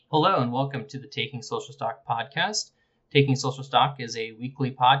Hello and welcome to the Taking Social Stock podcast. Taking Social Stock is a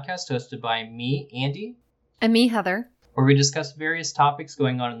weekly podcast hosted by me, Andy. And me, Heather. Where we discuss various topics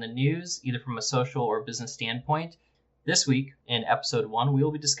going on in the news, either from a social or business standpoint. This week, in episode 1, we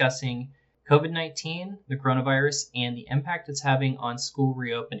will be discussing COVID-19, the coronavirus, and the impact it's having on school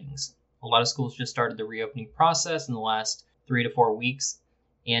reopenings. A lot of schools just started the reopening process in the last 3 to 4 weeks.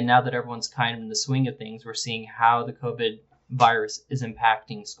 And now that everyone's kind of in the swing of things, we're seeing how the COVID virus is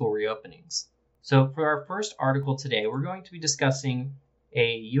impacting school reopenings. So for our first article today, we're going to be discussing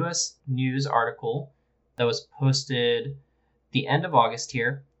a U.S. News article that was posted the end of August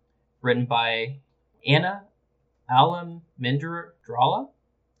here, written by Anna Almendrala.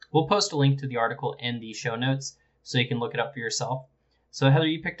 We'll post a link to the article in the show notes so you can look it up for yourself. So Heather,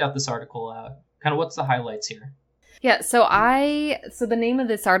 you picked out this article. Kind of what's the highlights here? Yeah, so the name of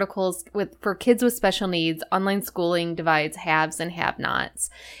this article is for kids with special needs, online schooling divides haves and have-nots.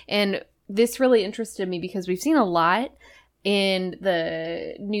 And this really interested me because we've seen a lot in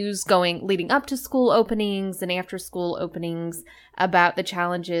the news leading up to school openings and after school openings about the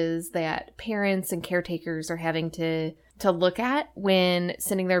challenges that parents and caretakers are having to look at when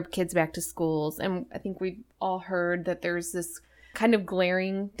sending their kids back to schools. And I think we've all heard that there's this kind of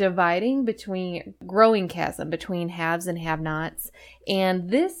growing chasm between haves and have-nots. And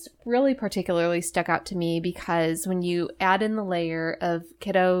this really particularly stuck out to me because when you add in the layer of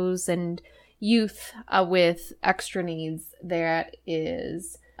kiddos and youth with extra needs, that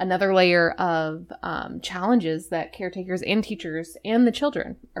is another layer of challenges that caretakers and teachers and the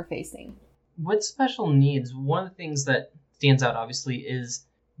children are facing. With special needs, one of the things that stands out obviously is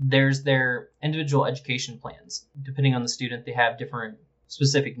there's their individual education plans. Depending on the student, they have different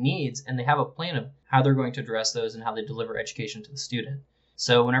specific needs, and they have a plan of how they're going to address those and how they deliver education to the student.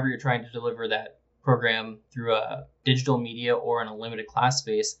 So whenever you're trying to deliver that program through a digital media or in a limited class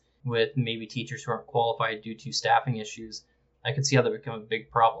space with maybe teachers who aren't qualified due to staffing issues, I could see how that would become a big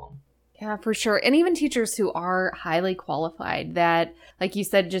problem. Yeah, for sure. And even teachers who are highly qualified, that, like you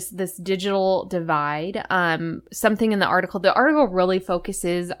said, just this digital divide, something in the article really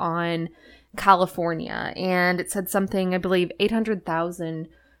focuses on California, and it said something, I believe 800,000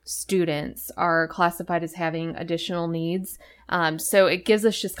 students are classified as having additional needs. So it gives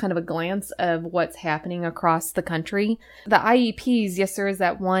us just kind of a glance of what's happening across the country. The IEPs, yes, there is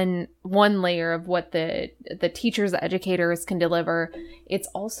that one layer of what the teachers, the educators can deliver. It's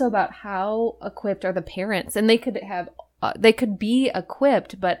also about how equipped are the parents, and they could be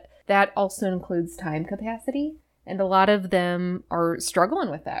equipped, but that also includes time capacity, and a lot of them are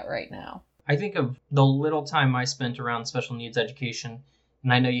struggling with that right now. I think of the little time I spent around special needs education,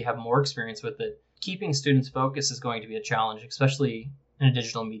 and I know you have more experience with it. Keeping students focused is going to be a challenge, especially in a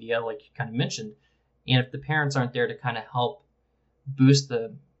digital media, like you kind of mentioned. And if the parents aren't there to kind of help boost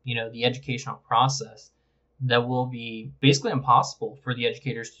the educational process, that will be basically impossible for the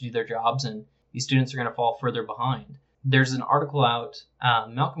educators to do their jobs, and these students are going to fall further behind. There's an article out,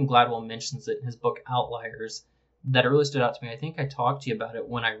 Malcolm Gladwell mentions it in his book Outliers, that really stood out to me. I think I talked to you about it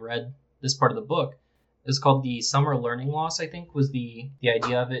when I read this part of the book. It's called The Summer Learning Loss, I think, was the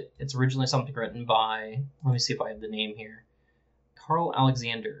idea of it. It's originally something written by, let me see if I have the name here, Carl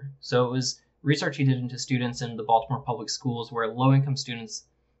Alexander. So it was research he did into students in the Baltimore public schools where low-income students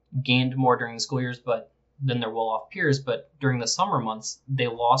gained more during the school years than their well-off peers, but during the summer months, they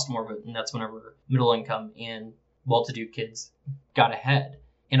lost more of it, and that's whenever middle-income and well-to-do kids got ahead.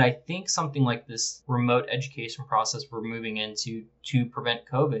 And I think something like this remote education process we're moving into to prevent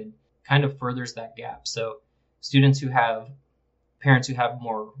COVID kind of furthers that gap. So students who have parents who have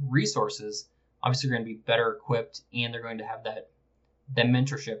more resources obviously are going to be better equipped, and they're going to have that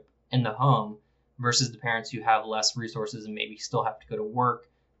mentorship in the home versus the parents who have less resources and maybe still have to go to work,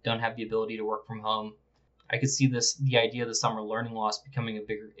 don't have the ability to work from home. I could see the idea of the summer learning loss becoming a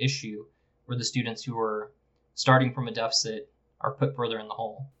bigger issue where the students who are starting from a deficit are put further in the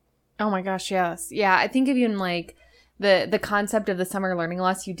hole. Oh my gosh, yes. Yeah, I think even like the concept of the summer learning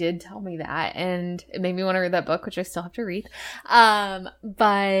loss, you did tell me that, and it made me want to read that book, which I still have to read.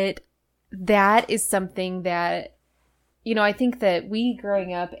 But that is something that, I think that we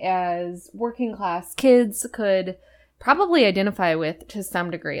growing up as working class kids could probably identify with to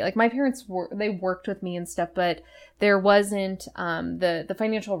some degree. Like my parents they worked with me and stuff, but there wasn't the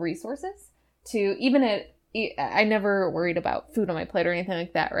financial resources to I never worried about food on my plate or anything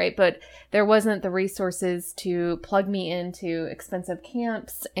like that, right? But there wasn't the resources to plug me into expensive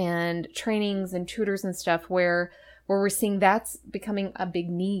camps and trainings and tutors and stuff where we're seeing that's becoming a big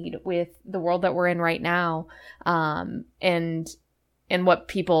need with the world that we're in right now, and what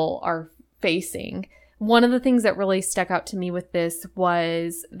people are facing One of the things that really stuck out to me with this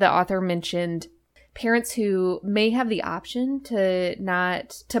was the author mentioned parents who may have the option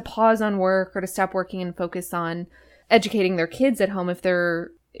to pause on work or to stop working and focus on educating their kids at home if they're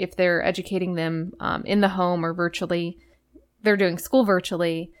educating them in the home or virtually. They're doing school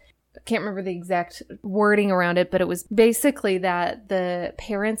virtually. I can't remember the exact wording around it, but it was basically that the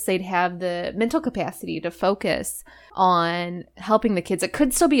parents, they'd have the mental capacity to focus on helping the kids. It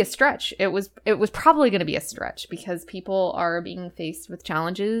could still be a stretch. It was probably going to be a stretch because people are being faced with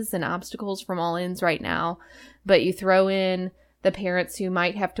challenges and obstacles from all ends right now. But you throw in the parents who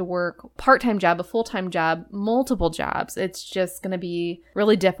might have to work part-time job, a full-time job, multiple jobs. It's just going to be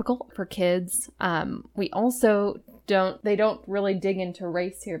really difficult for kids. We also they don't really dig into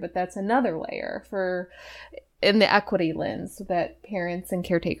race here, but that's another layer in the equity lens that parents and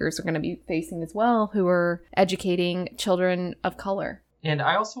caretakers are going to be facing as well, who are educating children of color. And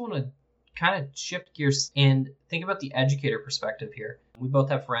I also want to kind of shift gears and think about the educator perspective here. We both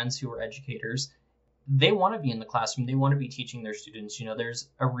have friends who are educators. They want to be in the classroom. They want to be teaching their students. There's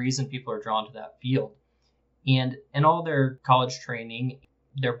a reason people are drawn to that field. And in all their college training,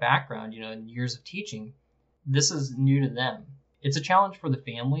 their background, and years of teaching, this is new to them. It's a challenge for the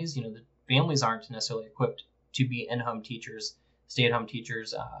families. The families aren't necessarily equipped to be in-home teachers, stay-at-home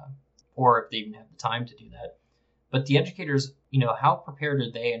teachers, or if they even have the time to do that. But the educators, how prepared are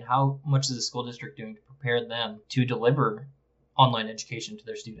they, and how much is the school district doing to prepare them to deliver online education to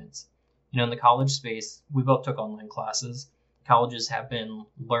their students? In the college space, we both took online classes. Colleges have been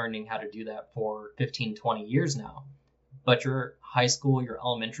learning how to do that for 15, 20 years now. But your high school, your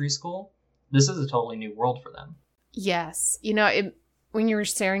elementary school, this is a totally new world for them. Yes. When you were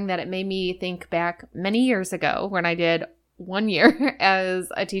sharing that, it made me think back many years ago when I did 1 year as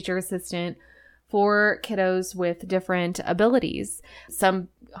a teacher assistant for kiddos with different abilities. Some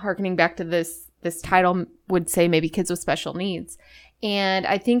harkening back to this title would say maybe kids with special needs. And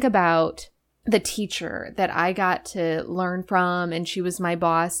I think about the teacher that I got to learn from, and she was my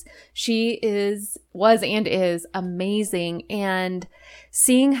boss. She was and is amazing. And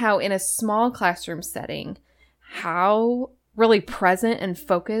seeing how in a small classroom setting, how really present and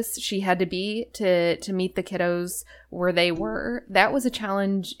focused she had to be to meet the kiddos where they were, that was a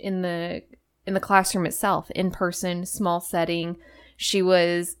challenge in the classroom itself, in person, small setting. She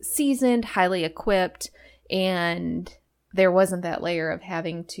was seasoned, highly equipped, and there wasn't that layer of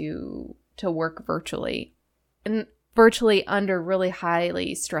having to work virtually, and virtually under really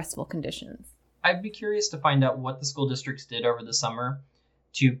highly stressful conditions. I'd be curious to find out what the school districts did over the summer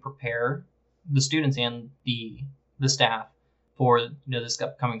to prepare the students and the staff for this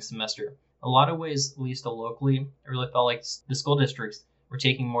upcoming semester. A lot of ways, at least locally, I really felt like the school districts were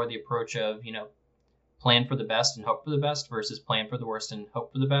taking more the approach of plan for the best and hope for the best versus plan for the worst and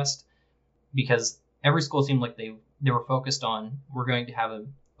hope for the best, because every school seemed like they were focused on, we're going to have a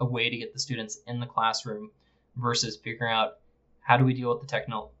way to get the students in the classroom versus figuring out how do we deal with the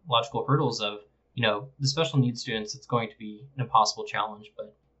technological hurdles of, the special needs students. It's going to be an impossible challenge,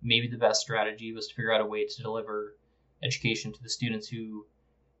 but maybe the best strategy was to figure out a way to deliver education to the students who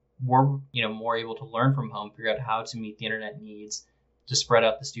were, more able to learn from home, figure out how to meet the internet needs, to spread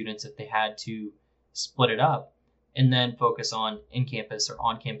out the students if they had to split it up, and then focus on in-campus or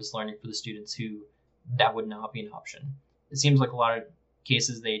on-campus learning for the students who that would not be an option. It seems like a lot of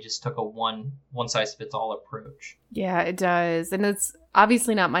cases they just took a one-size-fits-all approach. Yeah, it does. And it's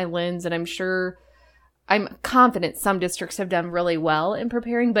obviously not my lens, and I'm confident some districts have done really well in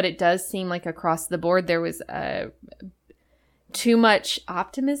preparing, but it does seem like across the board there was too much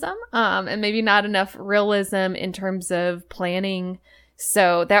optimism and maybe not enough realism in terms of planning.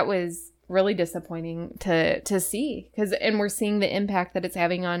 So that was really disappointing to see, and we're seeing the impact that it's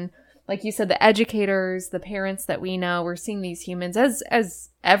having on, like you said, the educators, the parents that we know. We're seeing these humans as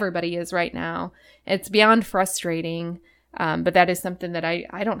everybody is right now. It's beyond frustrating. But that is something that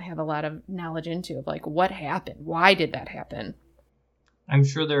I don't have a lot of knowledge into, of like what happened. Why did that happen? I'm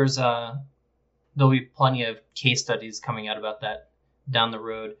sure there'll be plenty of case studies coming out about that down the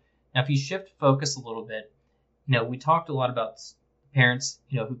road. Now, if you shift focus a little bit, we talked a lot about parents,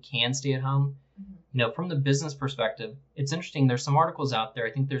 who can stay at home. From the business perspective, it's interesting. There's some articles out there.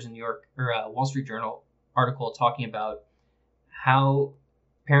 I think there's a New York or a Wall Street Journal article talking about how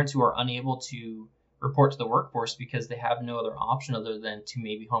parents who are unable to report to the workforce because they have no other option other than to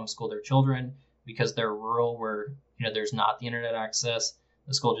maybe homeschool their children because they're rural where, there's not the internet access.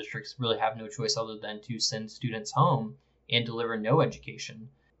 The school districts really have no choice other than to send students home and deliver no education.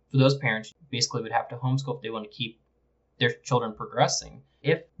 For those parents, basically would have to homeschool if they want to keep their children progressing.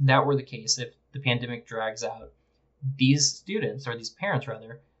 If that were the case, if the pandemic drags out, these students, or these parents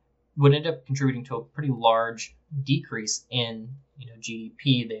rather, would end up contributing to a pretty large decrease in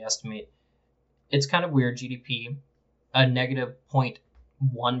GDP. They estimate it's kind of weird. GDP, a negative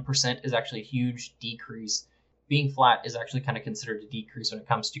 0.1% is actually a huge decrease. Being flat is actually kind of considered a decrease when it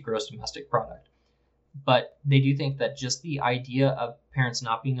comes to gross domestic product. But they do think that just the idea of parents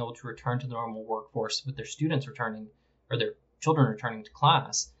not being able to return to the normal workforce with their students returning or their children returning to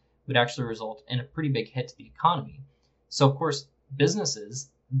class would actually result in a pretty big hit to the economy. So, of course, businesses,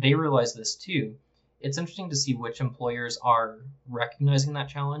 they realize this too. It's interesting to see which employers are recognizing that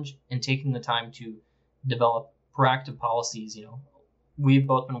challenge and taking the time to develop proactive policies. We've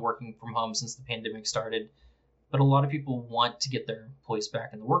both been working from home since the pandemic started, but a lot of people want to get their employees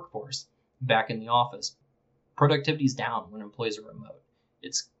back in the workforce, back in the office. Productivity is down when employees are remote.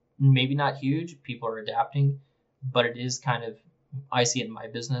 It's maybe not huge. People are adapting, but it is kind of, I see it in my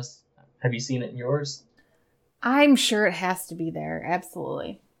business. Have you seen it in yours? I'm sure it has to be there.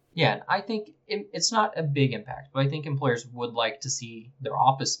 Absolutely. Yeah, I think it's not a big impact, but I think employers would like to see their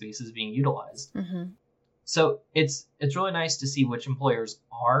office spaces being utilized. Mm-hmm. So it's really nice to see which employers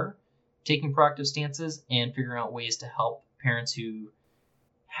are taking proactive stances and figuring out ways to help parents who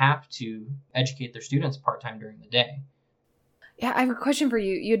have to educate their students part-time during the day. Yeah, I have a question for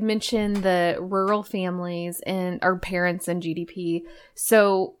you. You had mentioned the rural families and our parents and GDP.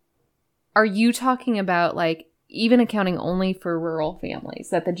 So are you talking about even accounting only for rural families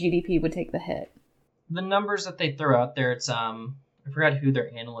that the GDP would take the hit? The numbers that they throw out there, it's I forgot who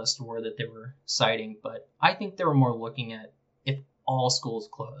their analysts were that they were citing, but I think they were more looking at if all schools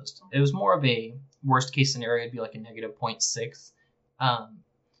closed. It was more of a worst case scenario. It'd be like a negative 0.6.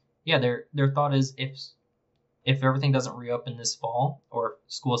 Their thought is if everything doesn't reopen this fall, or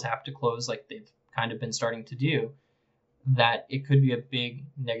if schools have to close like they've kind of been starting to do, that it could be a big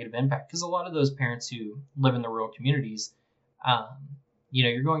negative impact. Because a lot of those parents who live in the rural communities,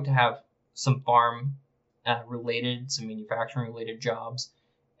 you're going to have some farm related, some manufacturing related jobs.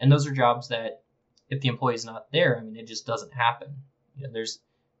 And those are jobs that if the employee is not there, it just doesn't happen.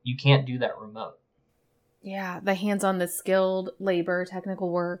 You can't do that remote. Yeah, the hands-on, the skilled labor,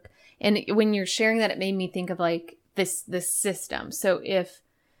 technical work. And when you're sharing that, it made me think of this system. So if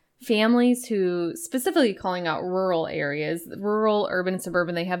families who, specifically calling out rural areas, rural, urban,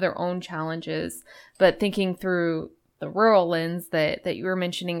 suburban, they have their own challenges, but thinking through the rural lens that you were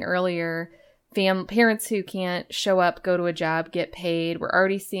mentioning earlier, parents who can't show up, go to a job, get paid. We're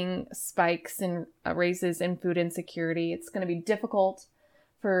already seeing spikes and raises in food insecurity. It's going to be difficult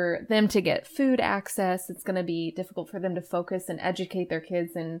for them to get food access. It's going to be difficult for them to focus and educate their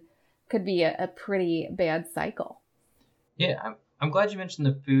kids, and could be a pretty bad cycle. Yeah, I'm glad you mentioned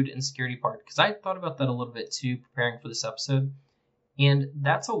the food insecurity part, because I thought about that a little bit too, preparing for this episode. And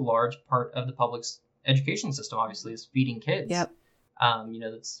that's a large part of the public education system, obviously, is feeding kids. Yep.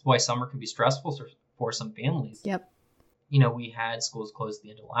 That's why summer can be stressful for some families. Yep. We had schools closed at the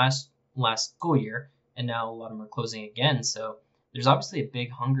end of last school year, and now a lot of them are closing again. So there's obviously a big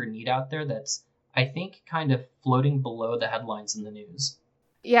hunger need out there that's, I think, kind of floating below the headlines in the news.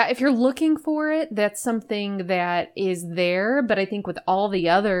 Yeah, if you're looking for it, that's something that is there. But I think with all the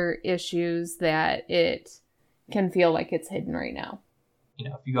other issues that it can feel like it's hidden right now.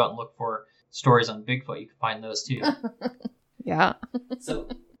 If you go out and look for stories on Bigfoot, you can find those too. Yeah. So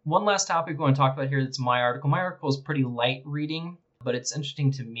one last topic we want to talk about here, that's my article. My article is pretty light reading, but it's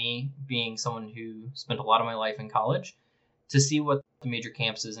interesting to me, being someone who spent a lot of my life in college, to see what the major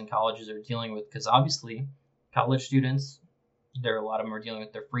campuses and colleges are dealing with. Because obviously, college students, a lot of them are dealing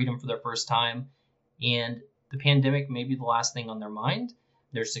with their freedom for their first time. And the pandemic may be the last thing on their mind.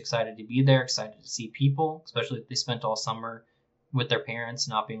 They're just excited to be there, excited to see people, especially if they spent all summer with their parents,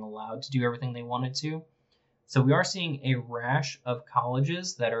 not being allowed to do everything they wanted to. So we are seeing a rash of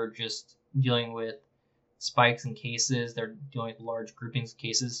colleges that are just dealing with spikes in cases. They're dealing with large groupings of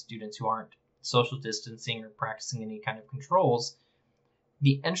cases, students who aren't social distancing or practicing any kind of controls.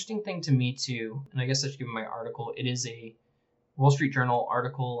 The interesting thing to me too, and I guess I should give my article, it is a Wall Street Journal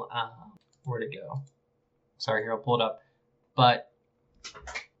article. Where'd it go? Sorry, here, I'll pull it up. But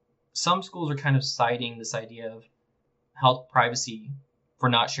some schools are kind of citing this idea of health privacy for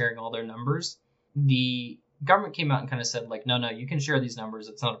not sharing all their numbers. The government came out and kind of said, no, you can share these numbers.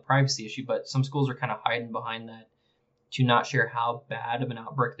 It's not a privacy issue. But some schools are kind of hiding behind that to not share how bad of an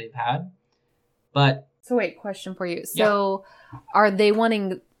outbreak they've had. But so wait, question for you. So Are they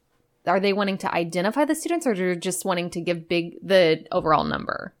wanting to identify the students, or they're just wanting to give the overall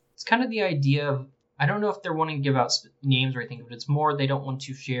number? It's kind of the idea of, I don't know if they're wanting to give out names or anything, but it's more they don't want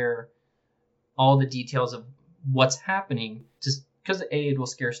to share all the details of what's happening, just because it will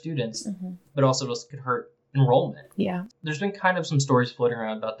scare students, but also just could hurt enrollment. Yeah. There's been kind of some stories floating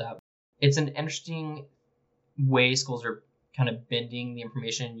around about that. it's an interesting way schools are kind of bending the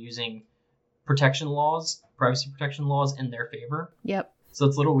information using privacy protection laws in their favor. Yep. So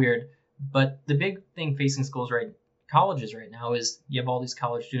it's a little weird. But the big thing facing colleges right now is you have all these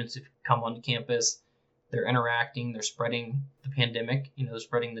college students who come onto campus, they're interacting, they're spreading the pandemic, they're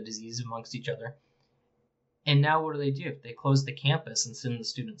spreading the disease amongst each other. And now what do? If they close the campus and send the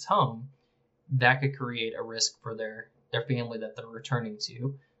students home, that could create a risk for their family that they're returning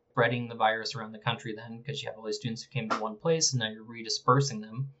to, spreading the virus around the country then, because you have all these students who came to one place and now you're redispersing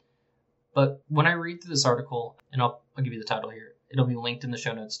them. But when I read through this article, and I'll give you the title here, it'll be linked in the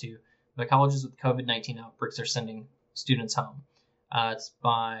show notes too. The colleges with COVID-19 outbreaks are sending students home. It's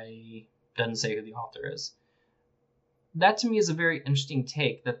by, doesn't say who the author is. That to me is a very interesting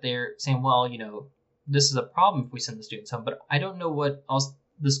take, that they're saying, well, this is a problem if we send the students home, but I don't know what else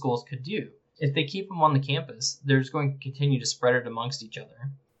the schools could do. If they keep them on the campus, they're just going to continue to spread it amongst each other.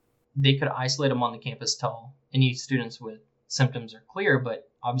 They could isolate them on the campus till any students with symptoms are clear, but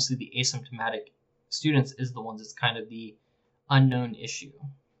obviously the asymptomatic students is the ones that's kind of the unknown issue.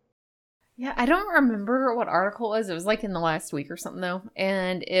 Yeah, I don't remember what article it was. It was like in the last week or something though.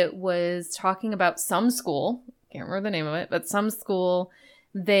 And it was talking about some school, can't remember the name of it, but some school,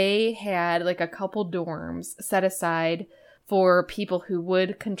 they had like a couple dorms set aside for people who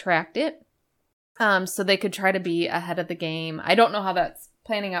would contract it. So they could try to be ahead of the game. I don't know how that's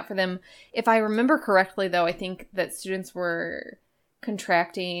planning out for them. If I remember correctly though, I think that students were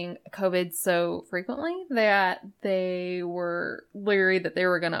contracting COVID so frequently that they were leery that they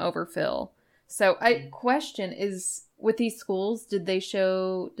were going to overfill. So question is, with these schools, did they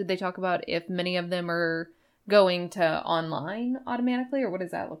talk about if many of them are going to online automatically, or what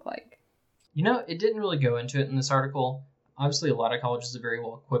does that look like? It didn't really go into it in this article. Obviously, a lot of colleges are very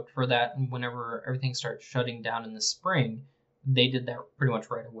well equipped for that, and whenever everything starts shutting down in the spring, they did that pretty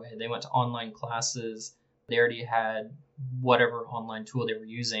much right away. They went to online classes. They already had whatever online tool they were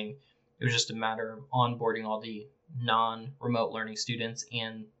using. It was just a matter of onboarding all the non-remote learning students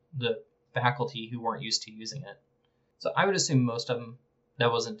and the faculty who weren't used to using it. So I would assume most of them,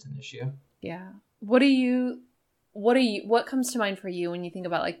 that wasn't an issue. Yeah. What comes to mind for you when you think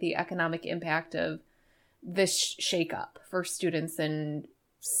about like the economic impact of this shakeup for students and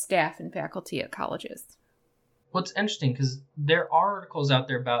staff and faculty at colleges? Well, it's interesting because there are articles out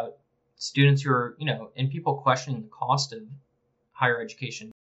there about students who are, and people questioning the cost of higher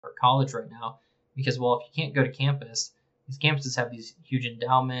education or college right now, because, well, if you can't go to campus, these campuses have these huge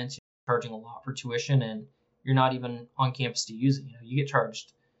endowments, you're charging a lot for tuition, and you're not even on campus to use it. You get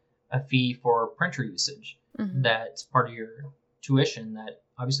charged a fee for printer usage. Mm-hmm. That's part of your tuition that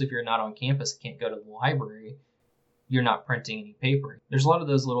obviously if you're not on campus, can't go to the library, you're not printing any paper. There's a lot of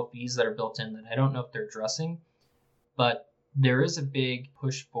those little fees that are built in that I don't know if they're addressing, but there is a big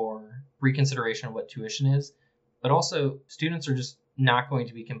push for reconsideration of what tuition is, but also students are just not going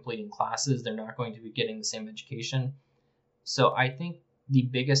to be completing classes. They're not going to be getting the same education. So I think the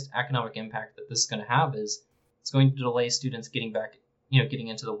biggest economic impact that this is going to have is it's going to delay students getting back, getting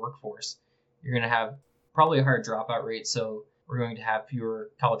into the workforce. You're going to have probably a higher dropout rate. So we're going to have fewer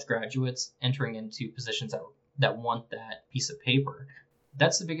college graduates entering into positions that want that piece of paper.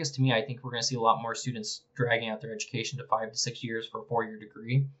 That's the biggest to me. I think we're going to see a lot more students dragging out their education to 5 to 6 years for a 4-year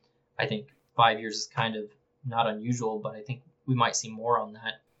degree. I think 5 years is kind of not unusual, but I think we might see more on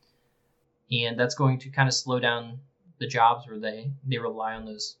that. And that's going to kind of slow down the jobs where they rely on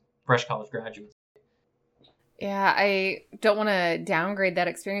those fresh college graduates. Yeah, I don't want to downgrade that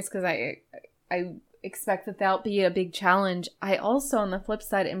experience because I expect that that'll be a big challenge. I also, on the flip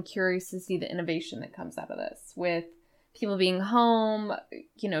side, am curious to see the innovation that comes out of this with people being home,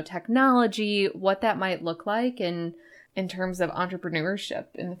 technology, what that might look like in terms of entrepreneurship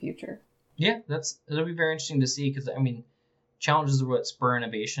in the future. Yeah, it'll be very interesting to see because, challenges are what spur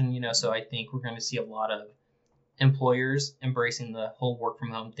innovation, so I think we're going to see a lot of employers embracing the whole work from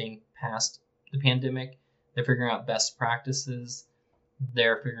home thing past the pandemic. They're figuring out best practices.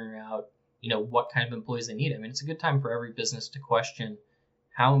 They're figuring out, what kind of employees they need. It's a good time for every business to question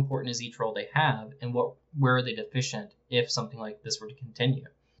how important is each role they have and where are they deficient if something like this were to continue.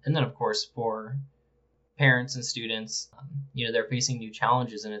 And then, of course, for parents and students, they're facing new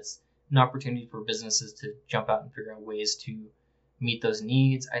challenges, and it's an opportunity for businesses to jump out and figure out ways to meet those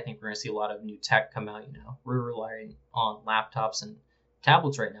needs. I think we're going to see a lot of new tech come out. We're relying on laptops and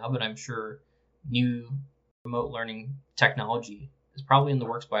tablets right now, but I'm sure new remote learning technology is probably in the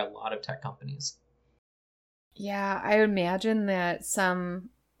works by a lot of tech companies. Yeah, I would imagine that some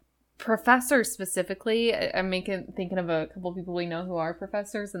professors specifically, I'm thinking of a couple of people we know who are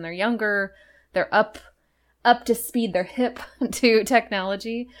professors, and they're younger, they're up to speed, they're hip to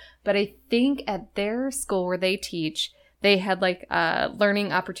technology. But I think at their school where they teach, they had like a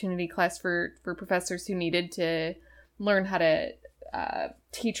learning opportunity class for professors who needed to learn how to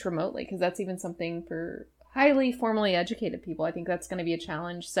teach remotely, because that's even something for highly formally educated people. I think that's going to be a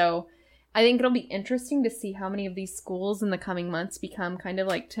challenge. So I think it'll be interesting to see how many of these schools in the coming months become kind of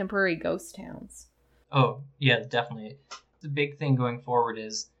like temporary ghost towns. Oh, yeah, definitely. The big thing going forward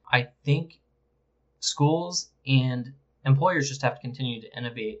is I think schools and employers just have to continue to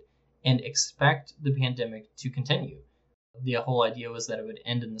innovate and expect the pandemic to continue. The whole idea was that it would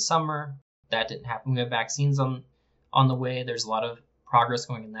end in the summer. That didn't happen. We have vaccines on the way. There's a lot of progress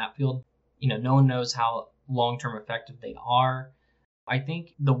going in that field. No one knows how long-term effective they are. I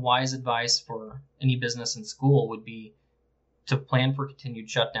think the wise advice for any business and school would be to plan for continued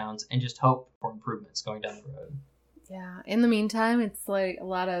shutdowns and just hope for improvements going down the road. Yeah. In the meantime, it's like a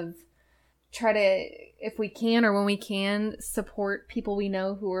lot of try to, if we can or when we can, support people we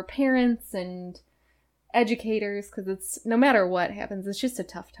know who are parents and educators, because it's no matter what happens, it's just a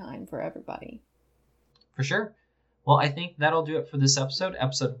tough time for everybody. For sure. Well, I think that'll do it for this episode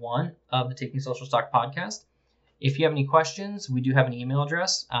 1 of the Taking Social Stock podcast. If you have any questions, we do have an email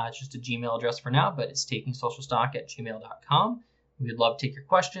address. It's just a Gmail address for now, but it's takingsocialstock@gmail.com. We'd love to take your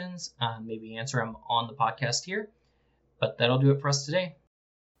questions, maybe answer them on the podcast here. But that'll do it for us today.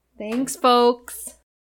 Thanks, folks.